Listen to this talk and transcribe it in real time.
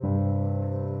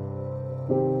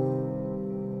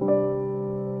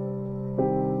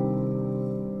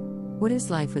What is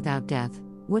life without death?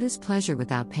 What is pleasure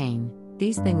without pain?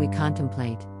 These things we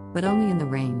contemplate, but only in the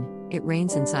rain. It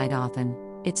rains inside often.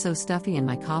 It's so stuffy in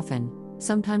my coffin.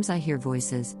 Sometimes I hear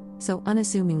voices, so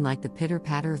unassuming like the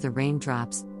pitter-patter of the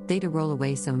raindrops, they roll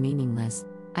away so meaningless.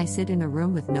 I sit in a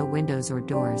room with no windows or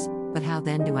doors, but how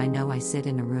then do I know I sit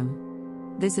in a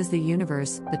room? This is the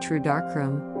universe, the true dark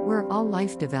room, where all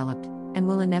life developed, and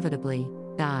will inevitably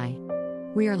die.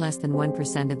 We are less than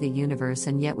 1% of the universe,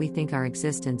 and yet we think our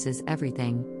existence is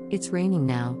everything. It's raining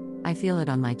now, I feel it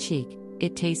on my cheek,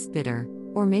 it tastes bitter,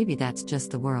 or maybe that's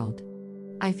just the world.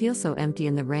 I feel so empty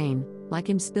in the rain, like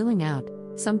I'm spilling out.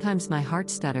 Sometimes my heart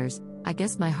stutters, I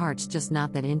guess my heart's just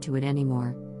not that into it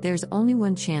anymore. There's only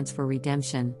one chance for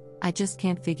redemption, I just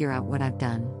can't figure out what I've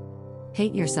done.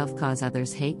 Hate yourself cause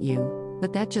others hate you,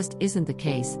 but that just isn't the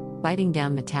case, biting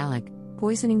down metallic,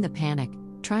 poisoning the panic,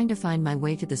 trying to find my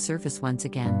way to the surface once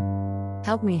again.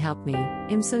 Help me,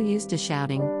 I'm so used to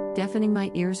shouting, deafening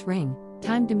my ears ring,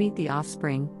 time to meet the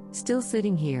offspring, still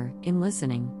sitting here, I'm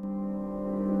listening.